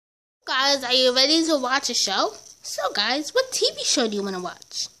guys, are you ready to watch a show? So guys, what TV show do you want to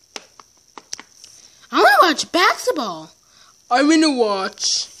watch? I want to watch basketball. I want to watch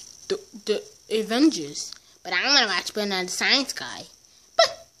the Avengers. But I want to watch Bert the Science Guy. But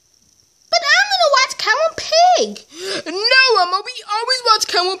I'm going to watch Cow and Pig. No, Elmo, we always watch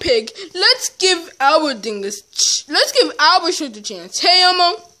Cow and Pig. Let's give our show the chance. Hey,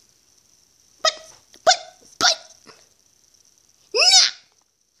 Elmo.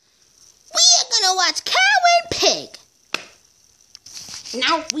 Watch Cow and Pig.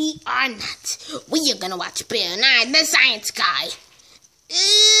 No, we are not. We are gonna watch Bert the Science Guy.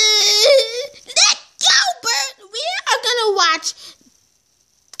 Let go, Bert. We are gonna watch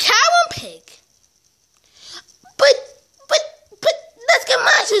Cow and Pig. But let's get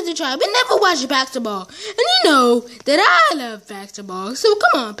my sister to try. We never watched basketball, and you know that I love basketball. So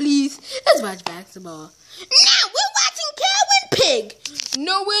come on, please, let's watch basketball. No, we're watching Cow and Pig.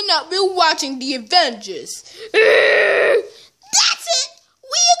 No, we're not. We're watching the Avengers. That's it.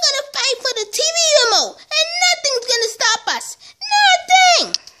 We are going to fight for the TV remote. And nothing's going to stop us.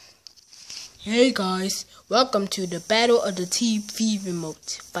 Nothing. Hey, guys. Welcome to the Battle of the TV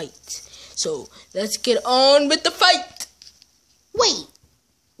Remote fight. So, let's get on with the fight. Wait.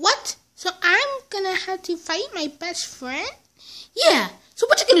 What? So, I'm going to have to fight my best friend? Yeah. So,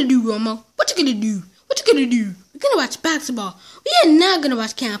 what you going to do, Elmo? What you going to do? We're gonna watch basketball. We are not gonna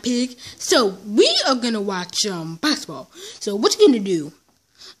watch Cow and Pig. So we are gonna watch basketball. So what you gonna do?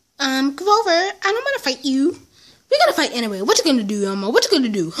 Come over. I don't wanna fight you. We're gonna fight anyway. What you gonna do, Elmo? What you gonna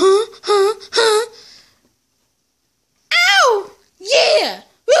do? Huh? Ow! Yeah!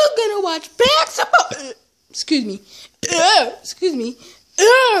 We're gonna watch basketball. Excuse me. Excuse me.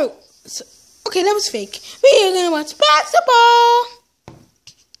 Okay, that was fake. We are gonna watch basketball.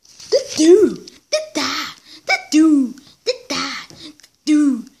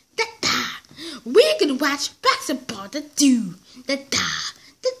 We're gonna watch basketball.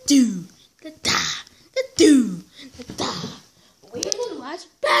 We're gonna watch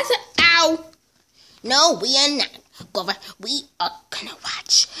basketball. Ow! No, we are not. Grover, we are gonna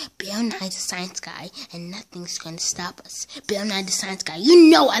watch Bert the Science Guy, and nothing's gonna stop us. Bert the Science Guy. You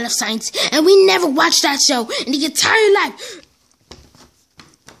know I love science, and we never watched that show in the entire life.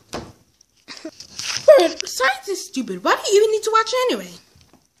 Science is stupid. Why do you even need to watch it anyway?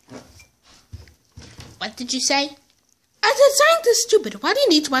 What did you say? I said science is stupid. Why do you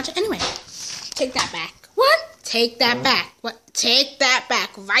need to watch it anyway? Take that back. What? Take that back. What? Take that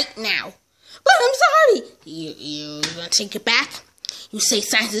back right now. But I'm sorry. You gonna take it back? You say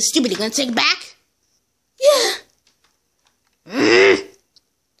science is stupid. You gonna take it back? Yeah.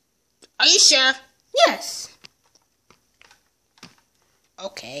 Are you sure? Yes.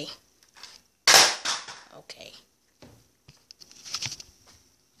 Okay.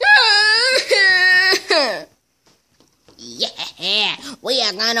 Yeah, we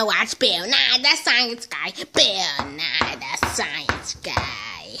are gonna watch Bert the Science Guy. Bert the Science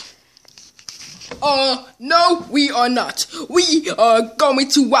Guy. No, we are not. We are going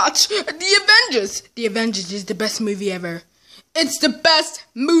to watch the Avengers. The Avengers is the best movie ever. It's the best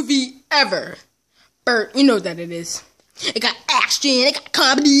movie ever. Bert, you know that it is. It got action, it got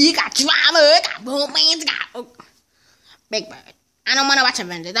comedy, it got drama, it got romance, it got... Big Bird. I don't want to watch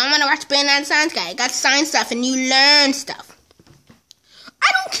Avengers. I want to watch Bert the Science Guy. It got science stuff and you learn stuff.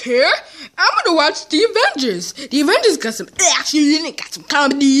 I don't care. I'm going to watch the Avengers. The Avengers got some action, it got some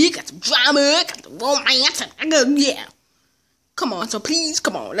comedy, it got some drama, it got some romance. Yeah. Come on, so please,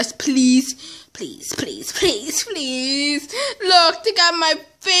 come on. Let's please. Look, they got my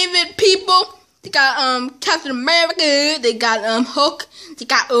favorite people. They got Captain America. They got Hulk. They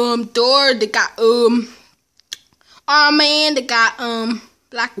got Thor. They got Iron Man. They got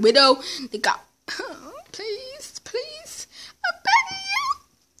Black Widow. They got please. I'm begging you.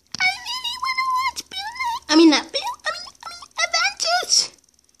 I really want to watch Avengers.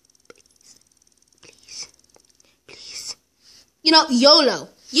 Please. You know, YOLO.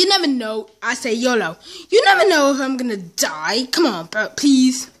 You never know. I say YOLO. You never know if I'm gonna die. Come on, bro,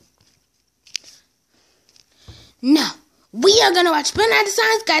 please. No, we are gonna watch Bert the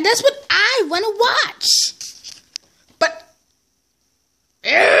Science Guy. That's what I want to watch. But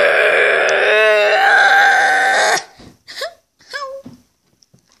Bert,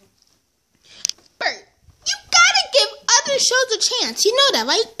 you gotta give other shows a chance. You know that,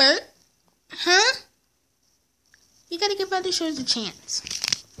 right, Bert? Huh? You gotta give other shows a chance.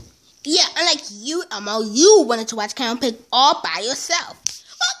 Yeah, unlike you, Elmo, you wanted to watch Cow and Pig all by yourself.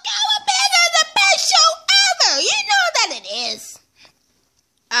 Well, Cow and Pig is the best show ever. You know that it is.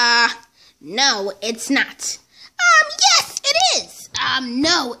 No, it's not. Yes, it is.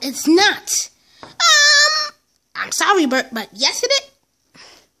 No, it's not. I'm sorry, Bert, but yes, it is.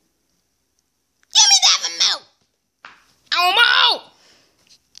 Give me that remote. Elmo!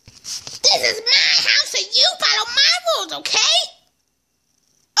 This is my house, so you follow my rules, okay?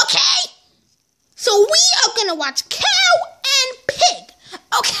 Okay? So we are gonna watch Cow and Pig,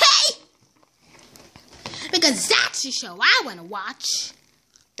 okay? Because that's the show I wanna watch.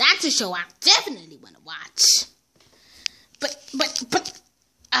 That's a show I definitely wanna watch. But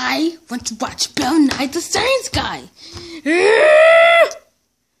I want to watch Bill Nye the Science Guy.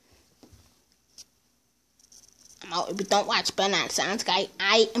 If we don't watch Bill Nye the Science Guy,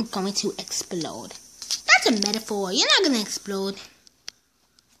 I am going to explode. That's a metaphor. You're not going to explode.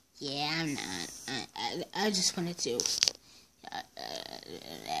 Yeah, I'm not. I just wanted to.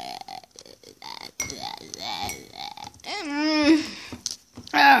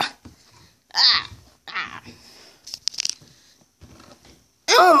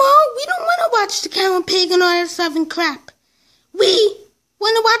 Elmo, we don't want to watch the Cow and Pig and all that stuff and crap. We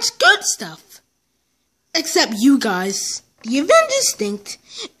want to watch good stuff. Except you guys. The Avengers stink.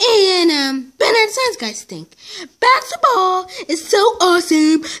 And Ben and Science Guy stink. Basketball is so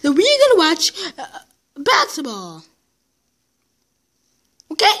awesome that we're going to watch basketball.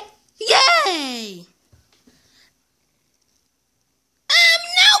 Okay? Yay!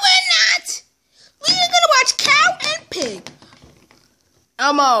 No, we're not. We're going to watch Cow and Pig.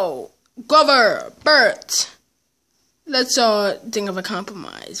 Elmo, Grover, Bert. Let's think of a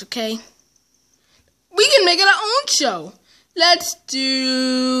compromise, okay? We can make it our own show. Let's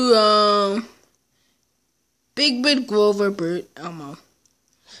do Big Bird, Grover, Bert, Elmo.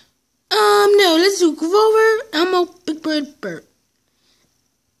 No, let's do Grover, Elmo, Big Bird, Bert.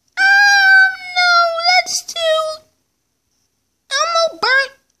 No, let's do Elmo,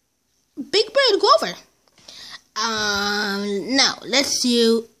 Bert, Big Bird, Grover. No, let's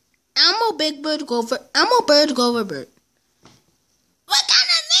do Elmo, Big Bird, Grover, Elmo, Bird, Grover, Bert. What kind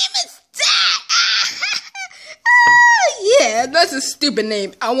of name is that? Yeah, that's a stupid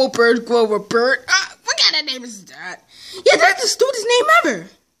name. Elmo, Bird, Grover, Bert. What kind of name is that? Yeah, that's the stupidest name ever.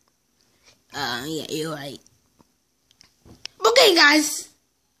 Yeah, you're right. Okay, guys.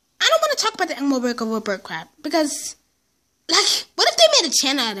 I don't want to talk about the Elmo, Bird, Grover, Bert crap. Because, like, what if they made a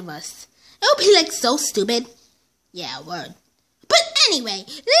channel out of us? It would be, like, so stupid. Yeah, word. But anyway,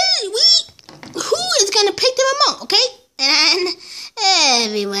 who is going to pick the remote, okay? And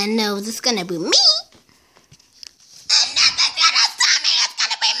everyone knows it's going to be me. And nothing's going to stop me. It's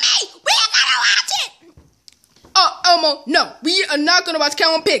going to be me. We're going to watch it. Elmo, no. We are not going to watch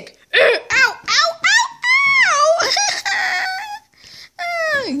Cow and Pig. Ow, ow, ow,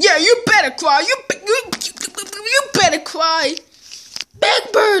 ow. Yeah, you better cry. You better cry.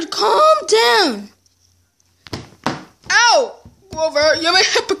 Big Bird, calm down. Ow! Grover, you're a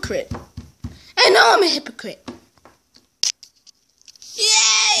hypocrite. I know I'm a hypocrite.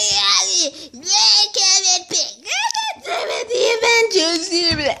 Yeah, Kevin Pig. The Avengers.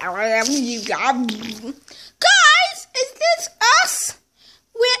 Guys, is this us?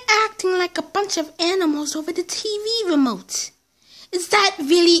 We're acting like a bunch of animals over the TV remote. Is that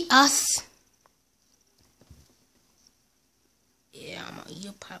really us? Yeah,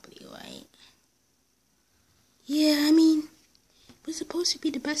 you're probably right. Yeah, I mean, we're supposed to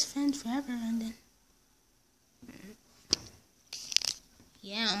be the best friends forever, and then...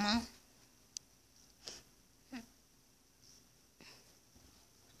 Yeah, Elmo.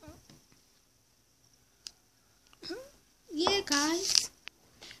 Yeah, guys.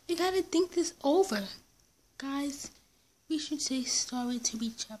 We gotta think this over. Guys, we should say sorry to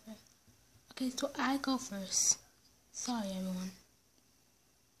each other. Okay, so I go first. Sorry, everyone.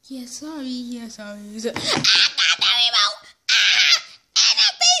 Yeah, sorry. I got the remote. And a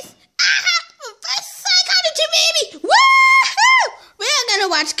face. Reverse psychology, baby. Woohoo! We're gonna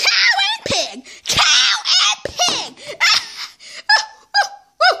watch Cow and Pig. Cow and Pig.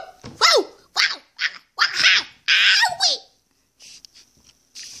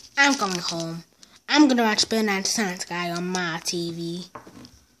 I'm going home. I'm gonna watch Bill Nye the Science Guy on my TV.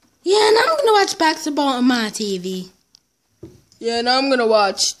 Yeah, and I'm gonna watch basketball on my TV. Yeah, and I'm gonna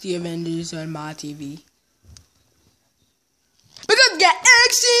watch the Avengers on my TV. Because they got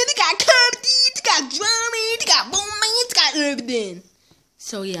action, they got comedy, they got drama, they got romance, they got everything.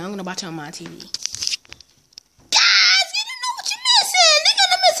 So yeah, I'm gonna watch it on my TV.